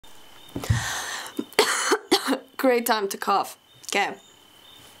great time to cough. Okay.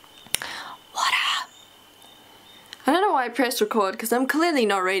 Water. I don't know why I pressed record, because I'm clearly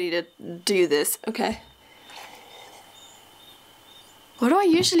not ready to do this. Okay. What do I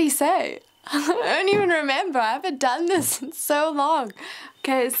usually say? I don't even remember. I haven't done this in so long.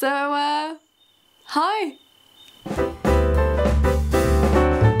 Okay, so, hi.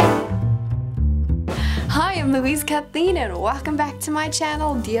 Hi, I'm Louise Kathleen and welcome back to my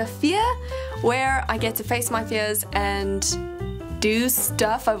channel, Dear Fear, where I get to face my fears and do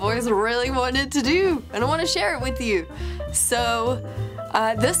stuff I've always really wanted to do, and I want to share it with you. So,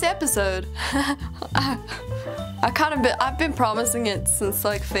 this episode, I've been promising it since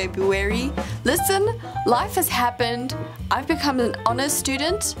like February. Listen, life has happened. I've become an honors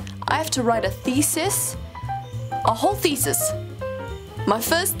student. I have to write a thesis, a whole thesis, my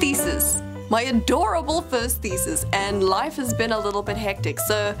first thesis. My adorable first thesis, and life has been a little bit hectic,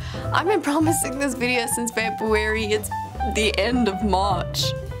 so I've been promising this video since February. It's the end of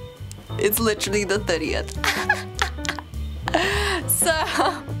March. It's literally the 30th.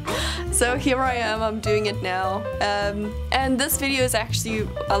 So here I am, I'm doing it now. And this video is actually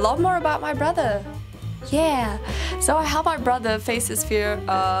a lot more about my brother. Yeah, so I help my brother face his fear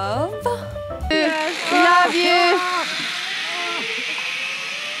of... Love you!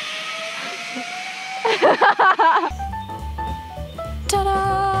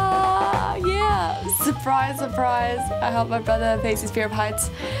 Ta-da! Yeah! Surprise, surprise! I help my brother face his fear of heights.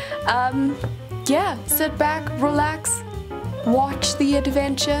 Yeah, sit back, relax, watch the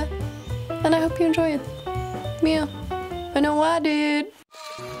adventure, and I hope you enjoy it. Yeah, I know I did.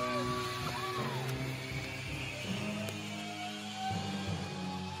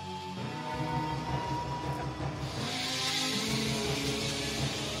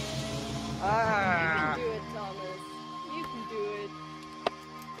 You can do it, Thomas. You can do it.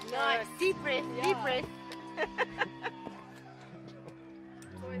 Nice. Deep breath, Yeah. deep breath.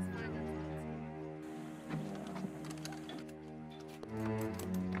 Always find it.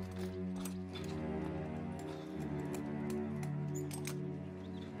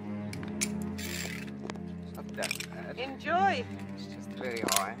 It's not that bad. Enjoy. It's just very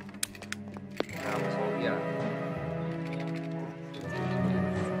high. So, yeah.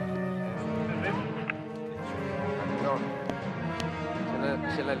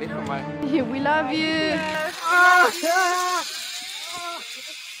 Shall I lift my... We love you.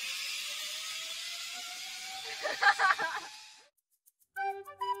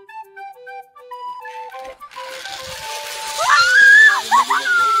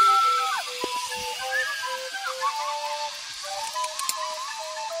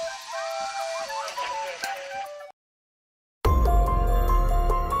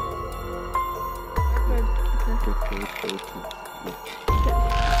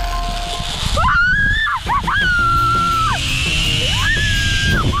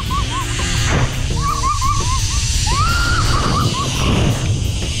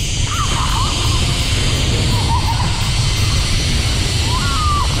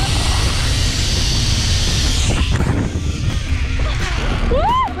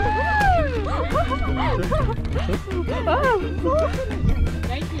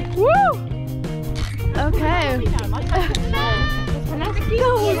 Okay.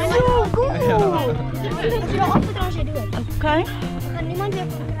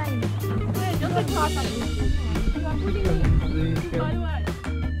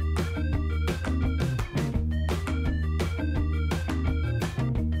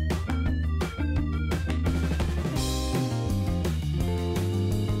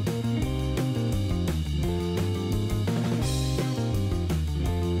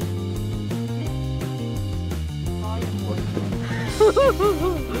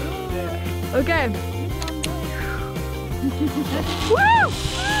 Okay. Okay. Woo!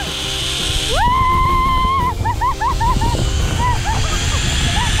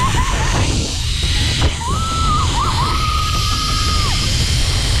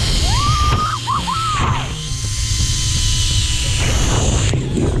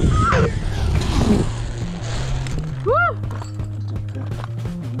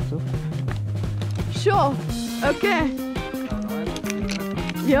 Sure. Okay.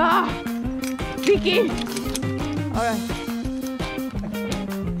 Yeah. Vicky. All right.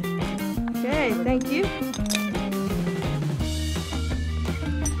 Okay. Thank you.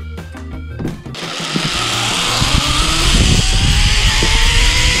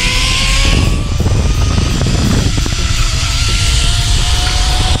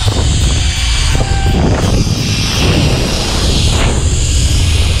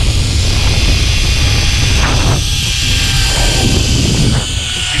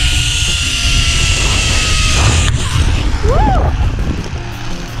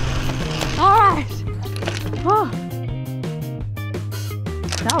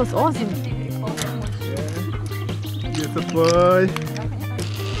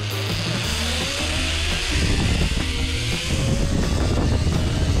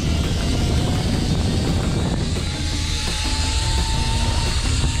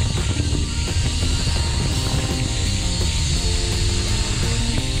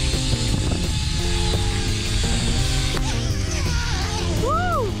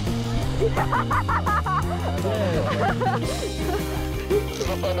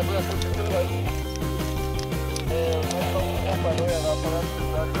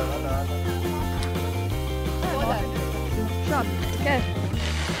 Shot. Okay.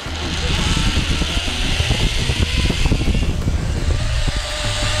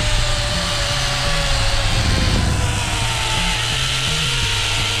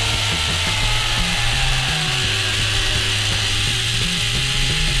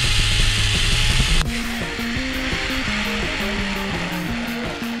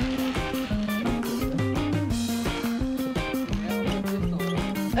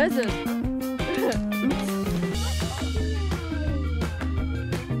 Is it?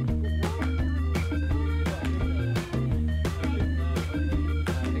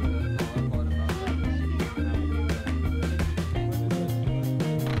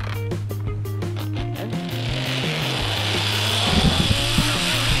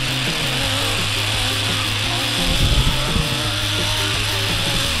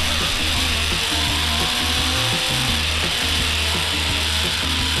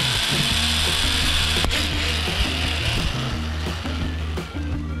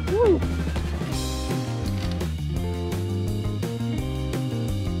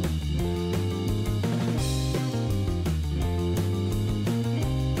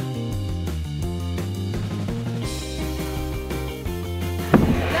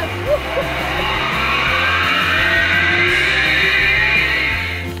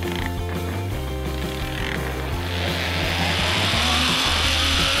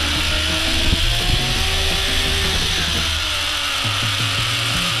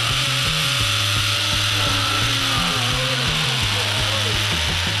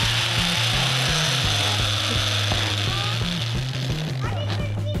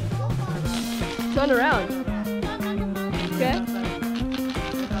 Turn around. Okay.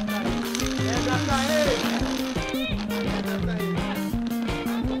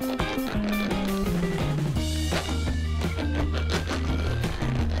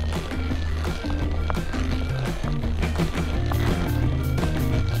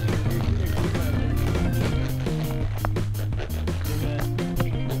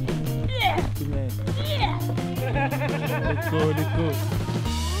 Let's go.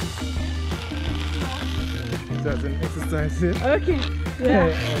 That's an exercise here. Okay.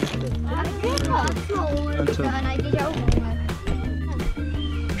 Yeah.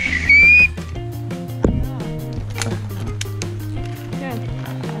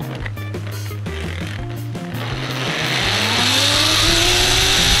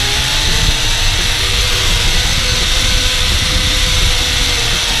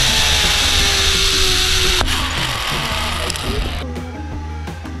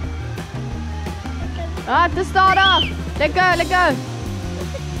 Ah, to start off. Let go.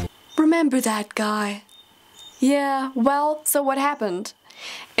 Remember that guy? Yeah, well, so what happened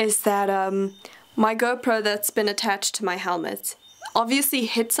is that my GoPro that's been attached to my helmet obviously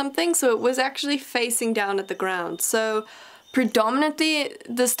hit something, so it was actually facing down at the ground. So predominantly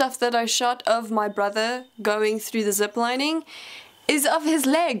the stuff that I shot of my brother going through the zip lining is of his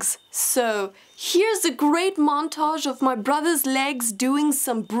legs. So here's a great montage of my brother's legs doing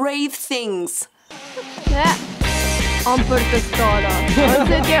some brave things. Ja. Amper te start off. Dan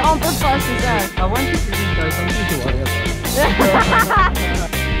zit jy amper vast as ek. I want you to see guys, I'm going to worry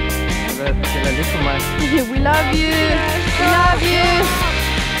We love you. We love you.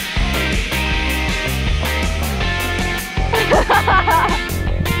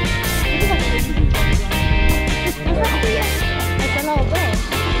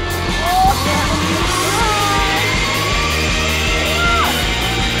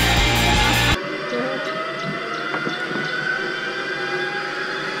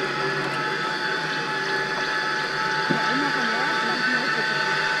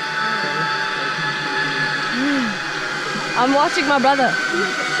 I'm watching my brother.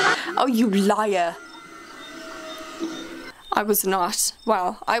 Oh, you liar. I was not.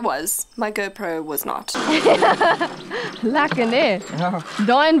 Well, I was. My GoPro was not. Lekker nee.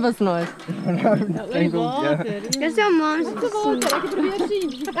 Daai was nooit. Dis jou mom se water. Ek het probeer sien.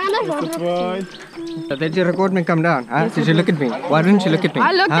 Kan ek water? Did you record me come down? Huh? Did you look at me? Why didn't you look at me?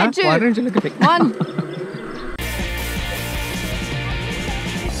 I looked at you. Why didn't you look at me? One.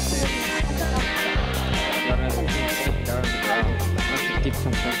 Keep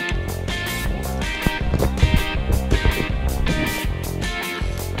some stuff.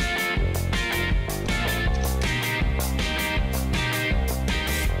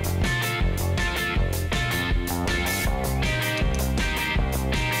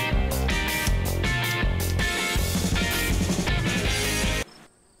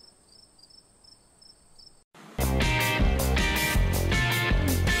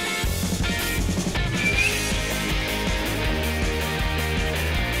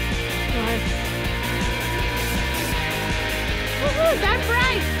 Woohoo, don't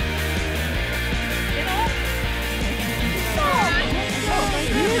break!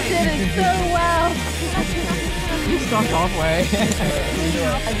 You did it so well. You stopped halfway.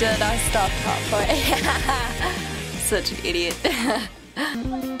 I did, I stopped halfway. Such an idiot.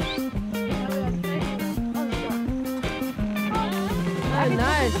 Oh,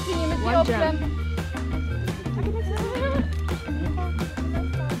 nice. One jump.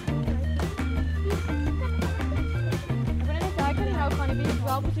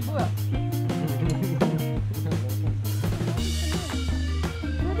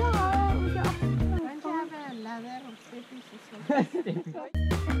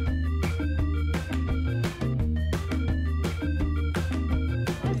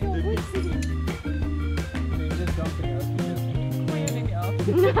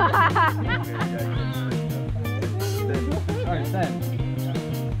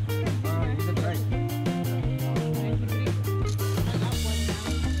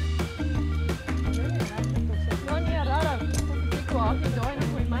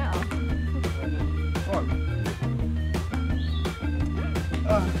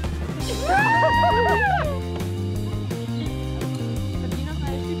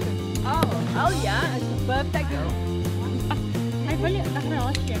 Oh ja, het is perfect. Hij wil je nog een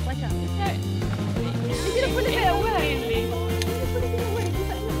hasje, wat ja. Is je nog weer away?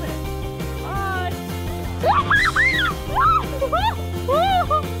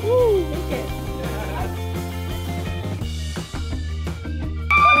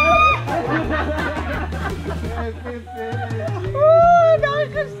 Okay. Dat is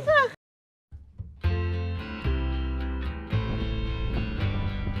gezellig.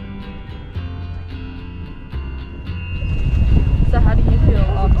 So how do you feel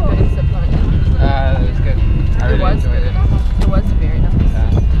after going ziplining? It was good. I really enjoyed it. It was very nice. Yeah.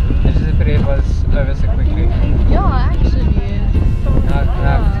 It's just a pity it was over so quickly. Yeah, actually.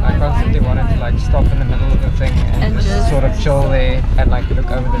 I constantly wanted to like stop in the middle of the thing and just sort of chill there and like look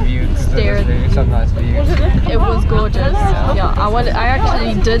over the view because it was really some nice views. It was gorgeous. Yeah, I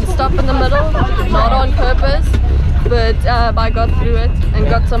actually did stop in the middle, not on purpose, but I got through it and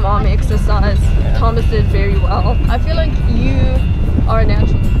got some arm exercise. Thomas did very well. I feel like you are a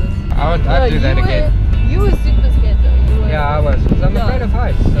natural at this. I'd do that again. You were super scared though. You were, Yeah, I was. Because I'm afraid of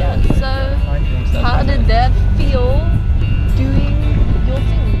heights. So Yeah. So I like doing stuff how like did that feel doing your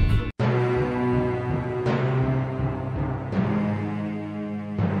thing?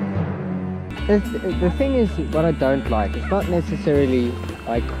 The thing is, what I don't like, it's not necessarily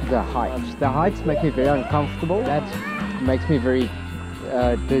like the heights. The heights make me very uncomfortable. That makes me very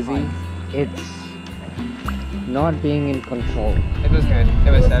dizzy. It's not being in control. It was good.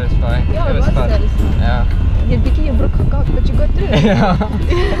 It was satisfying. Yeah, it was fun. satisfying. Yeah. You had Vicky, you broke her cock, but you got through it. Yeah.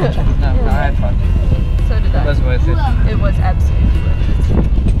 No, I had fun. So did I. It was worth it. It was absolutely worth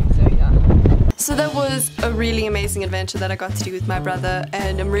it. So yeah. So that was a really amazing adventure that I got to do with my brother,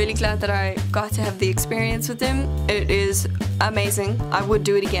 and I'm really glad that I got to have the experience with him. It is amazing. I would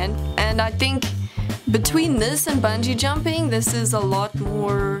do it again. And I think between this and bungee jumping, this is a lot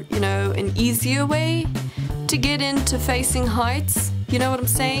more, you know, an easier way to get into facing heights. You know what I'm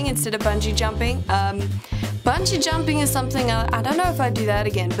saying? Instead of bungee jumping. Bungee jumping is something I don't know if I'd do that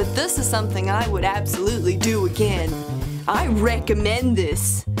again, but this is something I would absolutely do again. I recommend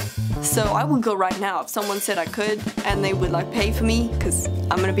this. So I would go right now if someone said I could and they would like pay for me, because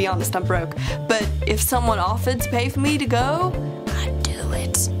I'm gonna be honest, I'm broke. But if someone offered to pay for me to go, I'd do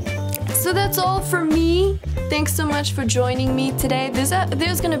it. So that's all for me. Thanks so much for joining me today.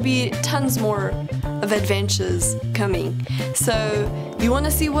 There's gonna be tons more of adventures coming. So you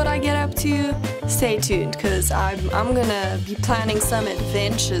wanna see what I get up to? Stay tuned, because I'm gonna be planning some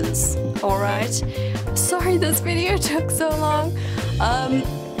adventures, alright? Sorry this video took so long.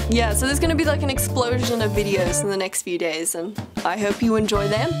 Yeah, so there's gonna be like an explosion of videos in the next few days, and I hope you enjoy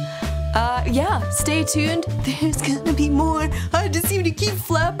them. Yeah, stay tuned. There's gonna be more. I just seem to keep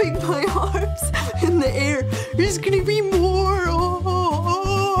flapping my arms in the air. There's gonna be more.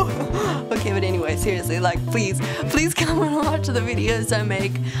 Oh. Okay, but anyway, seriously, like, please come and watch the videos I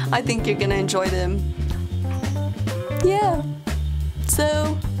make. I think you're gonna enjoy them. Yeah.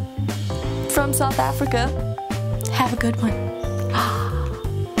 So, from South Africa, have a good one.